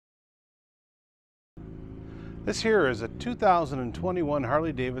This here is a 2021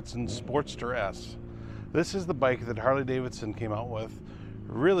 Harley Davidson Sportster S. This is the bike that Harley Davidson came out with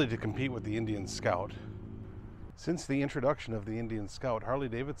really to compete with the Indian Scout. Since the introduction of the Indian Scout, Harley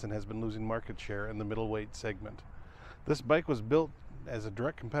Davidson has been losing market share in the middleweight segment. This bike was built as a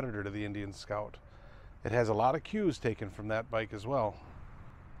direct competitor to the Indian Scout. It has a lot of cues taken from that bike as well.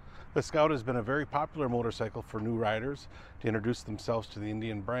 The Scout has been a very popular motorcycle for new riders to introduce themselves to the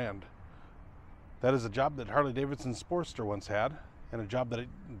Indian brand. That is a job that Harley Davidson Sportster once had, and a job that it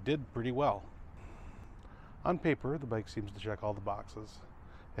did pretty well. On paper, the bike seems to check all the boxes.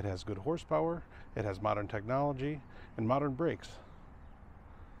 It has good horsepower, it has modern technology, and modern brakes.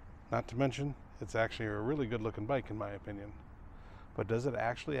 Not to mention, it's actually a really good looking bike in my opinion. But does it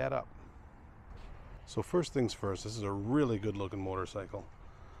actually add up? So first things first, this is a really good looking motorcycle.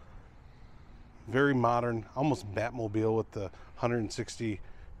 Very modern, almost Batmobile with the 160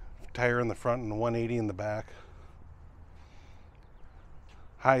 tire in the front and 180 in the back.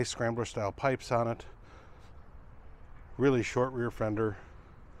 High scrambler style pipes on it. Really short rear fender.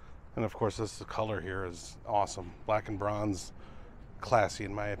 And of course the color here is awesome. Black and bronze, classy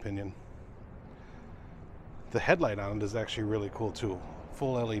in my opinion. The headlight on it is actually really cool too.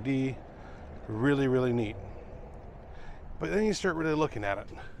 Full LED, really neat. But then you start really looking at it.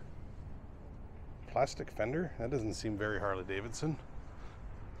 Plastic fender, that doesn't seem very Harley Davidson.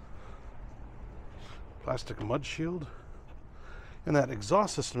 Plastic mud shield, and that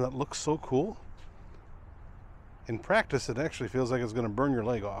exhaust system that looks so cool. In practice, it actually feels like it's going to burn your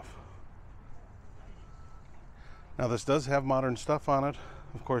leg off. Now this does have modern stuff on it.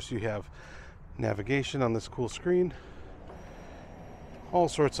 Of course, you have navigation on this cool screen, all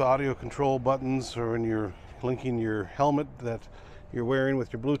sorts of audio control buttons, or when you're linking your helmet that you're wearing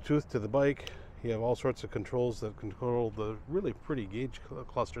with your Bluetooth to the bike, you have all sorts of controls that control the really pretty gauge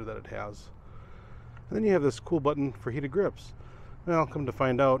cluster that it has. And then you have this cool button for heated grips. Well, come to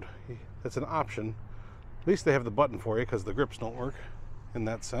find out, that's an option. At least they have the button for you because the grips don't work in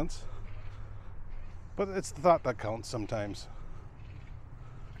that sense. But it's the thought that counts sometimes.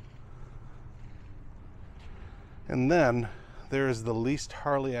 And then there is the least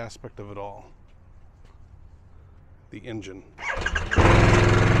Harley aspect of it all. The engine.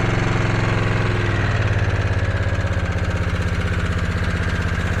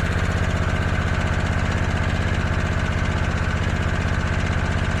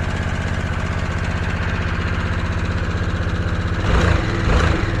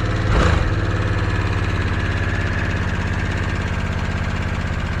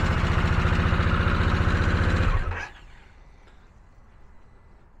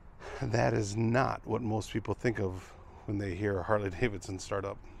 That is not what most people think of when they hear a Harley Davidson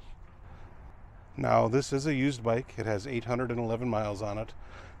startup. Now, this is a used bike. It has 811 miles on it.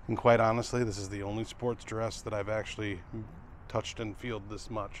 And quite honestly, this is the only Sportster S that I've actually touched and feel this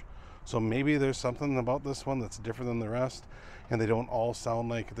much. So maybe there's something about this one that's different than the rest, and they don't all sound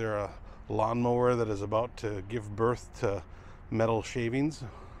like they're a lawnmower that is about to give birth to metal shavings.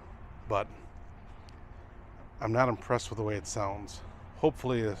 But I'm not impressed with the way it sounds.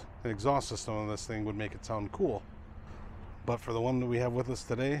 Hopefully an exhaust system on this thing would make it sound cool. But for the one that we have with us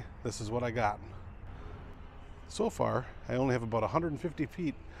today, this is what I got. So far, I only have about 150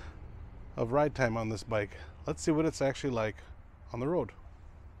 feet of ride time on this bike. Let's see what it's actually like on the road.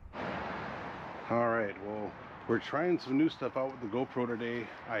 All right, well, we're trying some new stuff out with the GoPro today.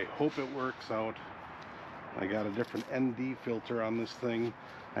 I hope it works out. I got a different ND filter on this thing.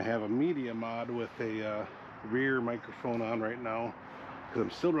 I have a media mod with a rear microphone on right now, because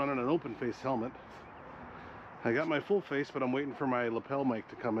I'm still running an open face helmet. I got my full face, but I'm waiting for my lapel mic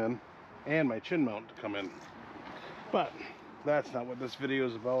to come in and my chin mount to come in. But that's not what this video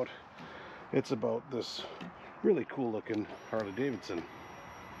is about. It's about this really cool looking Harley Davidson.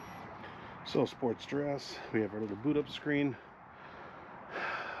 So Sportster S, we have our little boot up screen.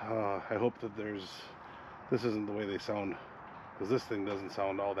 I hope that this isn't the way they sound, because this thing doesn't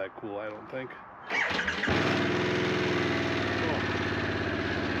sound all that cool, I don't think.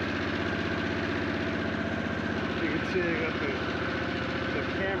 See, I got the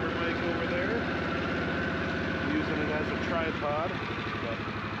camera mic over there. I'm using it as a tripod, but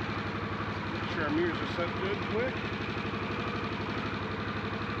make sure our mirrors are set good quick.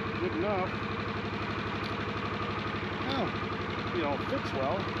 Good enough. Well, you know, it fits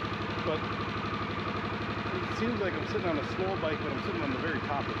well, but it seems like I'm sitting on a slow bike, but I'm sitting on the very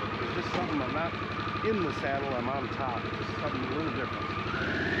top of it. There's just something, I'm not in the saddle, I'm on top. It's just something a little different.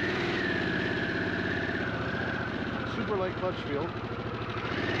 Super light clutch feel.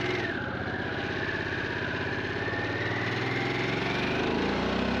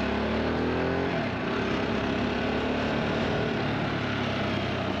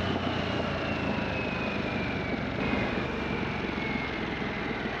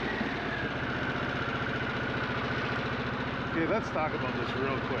 let's talk about this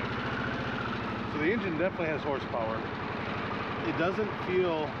real quick. So the engine definitely has horsepower. It doesn't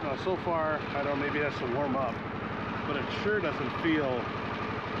feel, so far, I don't know, maybe it has to warm up, but it sure doesn't feel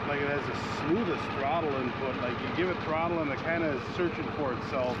like it has the smoothest throttle input. Like you give it throttle and it kind of is searching for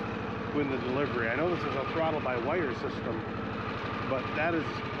itself in the delivery. I know this is a throttle by wire system, but that is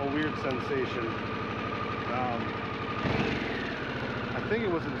a weird sensation. I think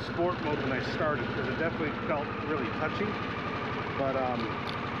it was in sport mode when I started because it definitely felt really touchy. But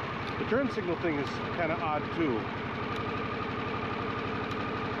the turn signal thing is kind of odd too.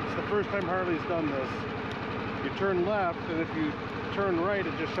 It's the first time Harley's done this. You turn left, and if you turn right,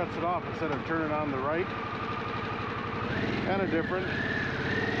 it just shuts it off instead of turning on the right. Kind of different.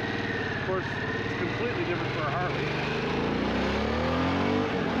 Of course, it's completely different for a Harley.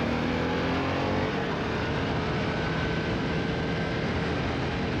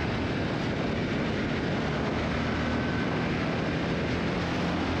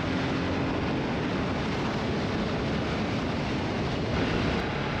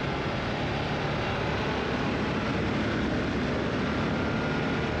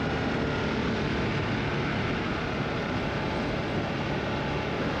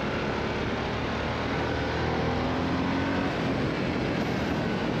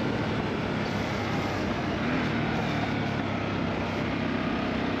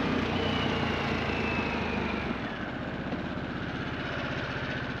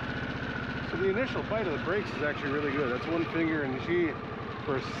 The initial bite of the brakes is actually really good. That's one finger, and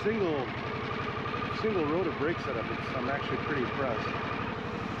for a single rotor brake setup, I'm actually pretty impressed.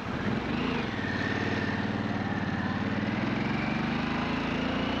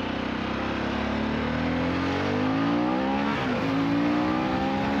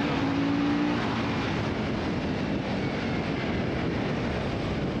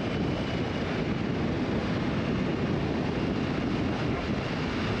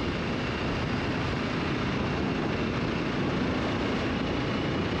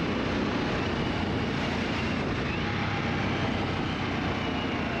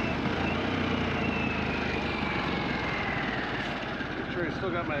 I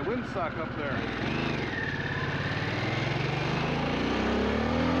still got my windsock up there.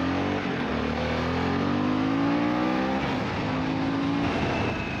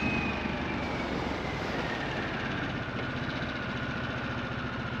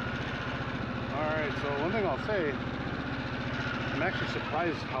 Alright, so one thing I'll say, I'm actually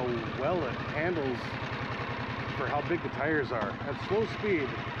surprised how well it handles for how big the tires are. At slow speed,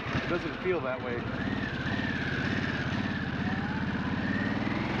 it doesn't feel that way.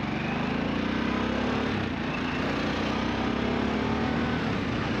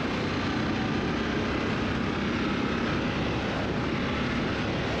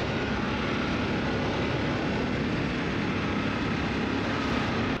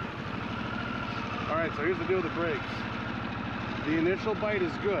 Alright, so here's the deal with the brakes. The initial bite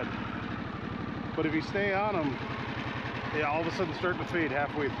is good, but if you stay on them, they all of a sudden start to fade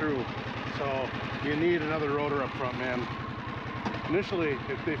halfway through. So you need another rotor up front, man. Initially,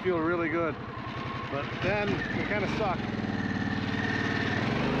 they feel really good, but then they kind of suck.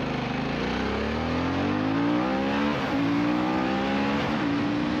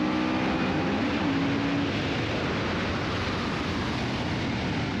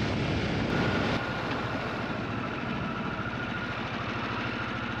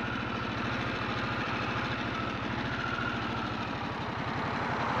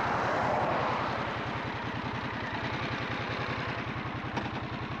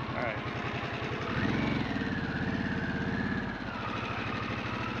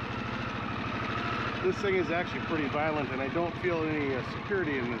 This thing is actually pretty violent, and I don't feel any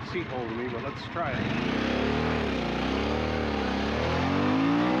security in the seat holding me, but let's try it.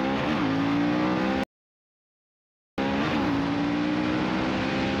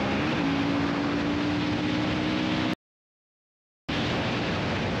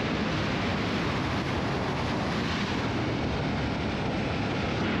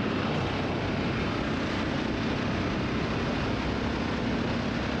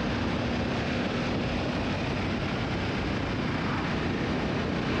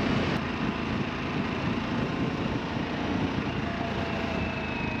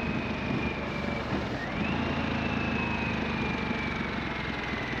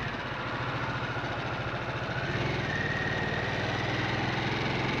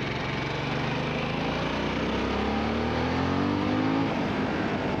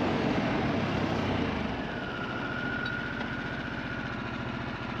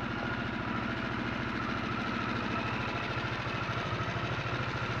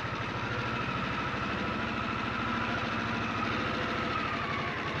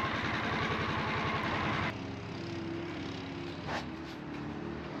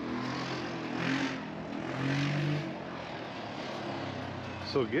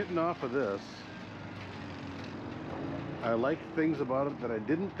 So getting off of this, I like things about it that I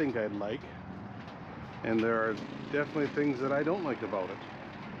didn't think I'd like, and there are definitely things that I don't like about it.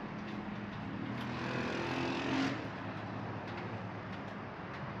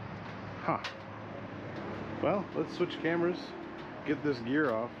 Huh. Well, let's switch cameras, get this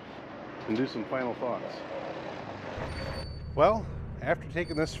gear off, and do some final thoughts. Well, after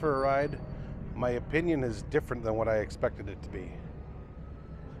taking this for a ride, my opinion is different than what I expected it to be.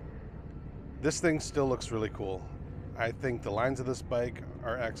 This thing still looks really cool. I think the lines of this bike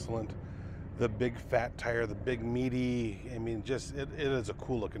are excellent. The big fat tire, the big meaty, I mean, just it is a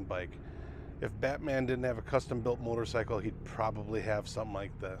cool looking bike. If Batman didn't have a custom built motorcycle, he'd probably have something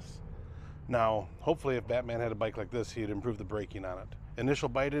like this. Now, hopefully if Batman had a bike like this, he'd improve the braking on it. Initial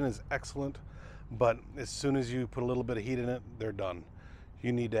bite in is excellent, but as soon as you put a little bit of heat in it, they're done.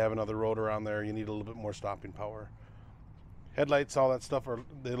 You need to have another rotor on there. You need a little bit more stopping power. Headlights, all that stuff,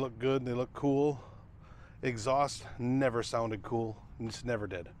 they look good, they look cool. Exhaust never sounded cool, just never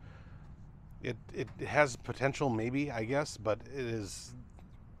did. It has potential, maybe, I guess, but it is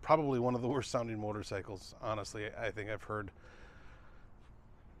probably one of the worst sounding motorcycles, honestly, I think I've heard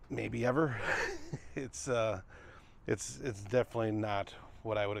maybe ever. It's definitely not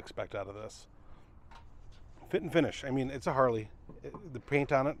what I would expect out of this. Fit and finish, I mean, it's a Harley. The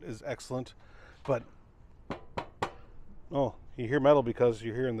paint on it is excellent, but oh, you hear metal because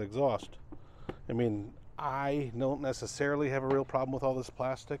you're hearing the exhaust. I mean, I don't necessarily have a real problem with all this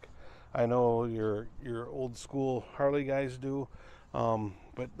plastic. I know your old school Harley guys do,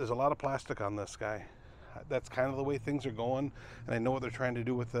 but there's a lot of plastic on this guy. That's kind of the way things are going, and I know what they're trying to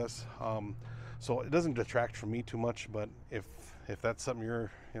do with this. So it doesn't detract from me too much, but if that's something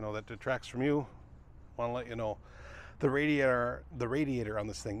that detracts from you, I want to let you know. The radiator on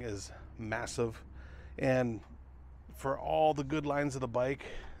this thing is massive, and for all the good lines of the bike,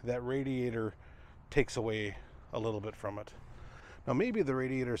 that radiator takes away a little bit from it. Now maybe the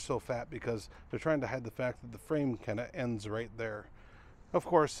radiator is so fat because they're trying to hide the fact that the frame kind of ends right there. Of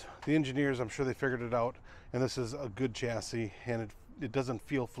course, the engineers, I'm sure they figured it out, and this is a good chassis, and it doesn't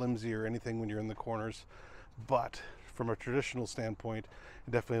feel flimsy or anything when you're in the corners, but from a traditional standpoint,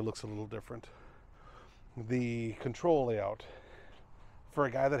 it definitely looks a little different. The control layout, for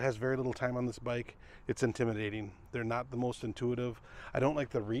a guy that has very little time on this bike, it's intimidating. They're not the most intuitive. I don't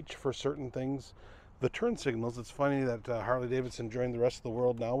like the reach for certain things. The turn signals, it's funny that Harley Davidson joined the rest of the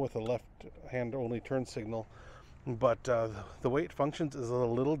world now with a left hand only turn signal, but the way it functions is a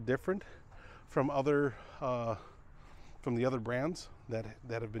little different from the other brands that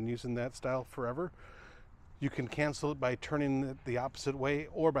have been using that style forever. You can cancel it by turning it the opposite way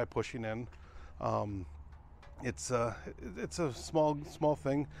or by pushing in. It's a small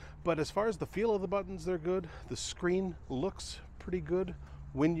thing, but as far as the feel of the buttons, they're good. The screen looks pretty good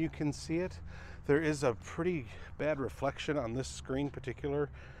when you can see it. There is a pretty bad reflection on this screen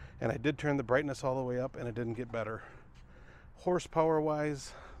particular, and I did turn the brightness all the way up and it didn't get better. Horsepower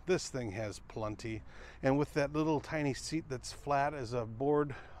wise, this thing has plenty, and with that little tiny seat that's flat as a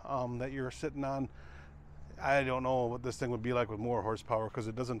board that you're sitting on, I don't know what this thing would be like with more horsepower, because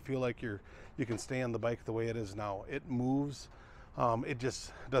it doesn't feel like you can stay on the bike the way it is now. It moves. It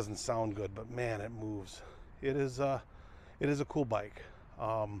just doesn't sound good, but man, it moves. It is a cool bike.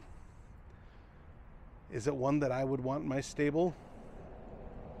 Is it one that I would want in my stable?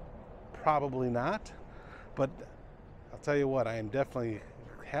 Probably not, but I'll tell you what, I am definitely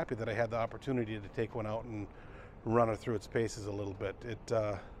happy that I had the opportunity to take one out and run her through its paces a little bit.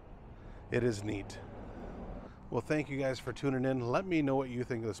 It is neat. Well, thank you guys for tuning in. Let me know what you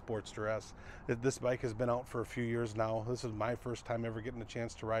think of the Sportster S. This bike has been out for a few years now. This is my first time ever getting a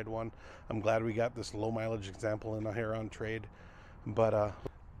chance to ride one. I'm glad we got this low mileage example in here on trade. But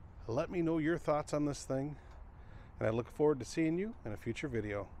let me know your thoughts on this thing, and I look forward to seeing you in a future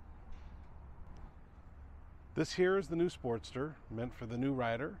video. This here is the new Sportster, meant for the new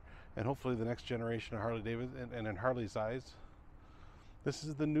rider, and hopefully the next generation of Harley Davidson, and in Harley's eyes, this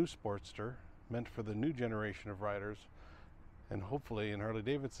is the new Sportster, meant for the new generation of riders, and hopefully in Harley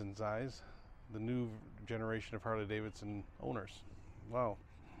Davidson's eyes, the new generation of Harley Davidson owners. Wow.